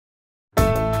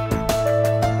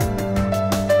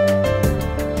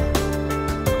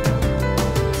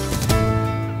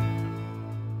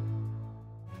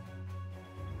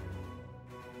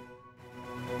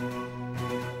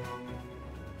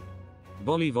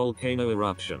Bali volcano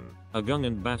eruption. Agung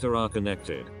and Batur are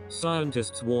connected.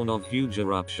 Scientists warn of huge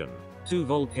eruption. Two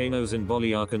volcanoes in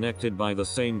Bali are connected by the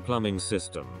same plumbing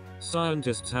system.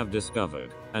 Scientists have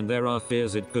discovered, and there are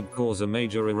fears it could cause a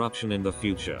major eruption in the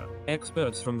future.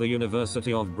 Experts from the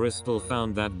University of Bristol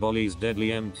found that Bali's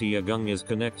deadly Mt Agung is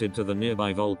connected to the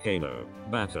nearby volcano,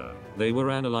 Batur. They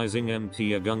were analyzing Mt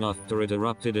Agung after it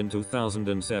erupted in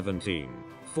 2017,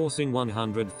 forcing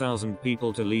 100,000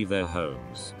 people to leave their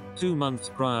homes. 2 months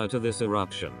prior to this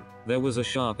eruption, there was a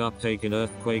sharp uptake in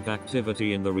earthquake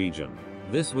activity in the region.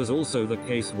 This was also the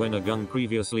case when Agung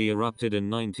previously erupted in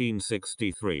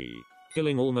 1963,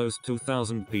 killing almost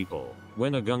 2,000 people.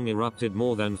 When Agung erupted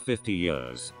more than 50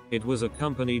 years, it was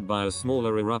accompanied by a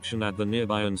smaller eruption at the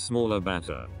nearby and smaller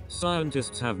Batur.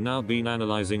 Scientists have now been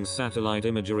analyzing satellite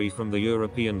imagery from the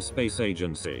European Space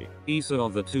Agency, ESA,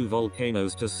 of the two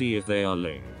volcanoes to see if they are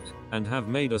linked, and have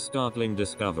made a startling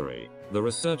discovery. The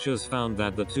researchers found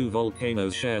that the two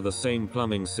volcanoes share the same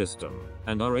plumbing system,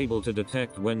 and are able to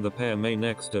detect when the pair may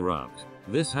next erupt.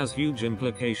 This has huge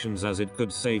implications as it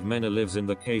could save many lives in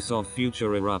the case of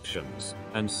future eruptions,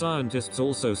 and scientists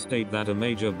also state that a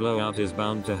major blowout is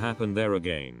bound to happen there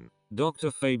again.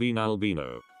 Dr. Fabian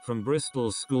Albino, from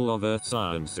Bristol's School of Earth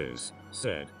Sciences,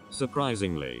 said,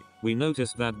 "Surprisingly, we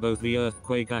noticed that both the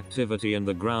earthquake activity and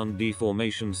the ground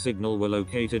deformation signal were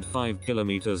located 5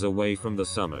 kilometers away from the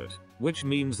summit, which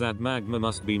means that magma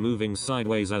must be moving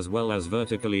sideways as well as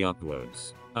vertically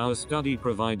upwards. Our study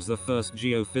provides the first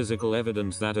geophysical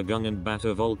evidence that Agung and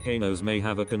Batur volcanoes may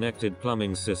have a connected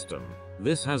plumbing system.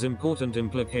 This has important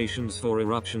implications for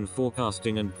eruption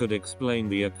forecasting and could explain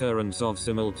the occurrence of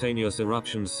simultaneous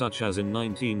eruptions such as in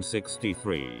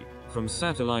 1963. From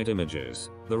satellite images,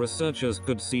 the researchers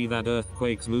could see that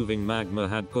earthquakes moving magma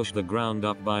had pushed the ground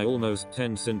up by almost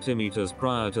 10 centimeters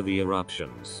prior to the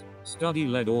eruptions."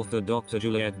 Study-led author Dr.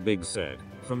 Juliette Biggs said,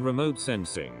 "From remote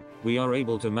sensing, we are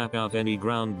able to map out any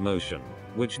ground motion,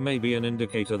 which may be an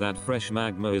indicator that fresh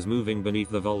magma is moving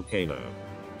beneath the volcano."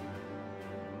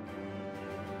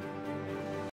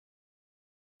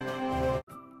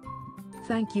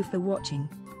 Thank you for watching.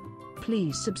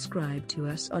 Please subscribe to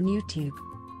us on YouTube.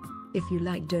 If you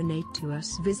like, donate to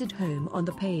us, visit home on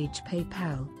the page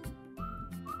PayPal.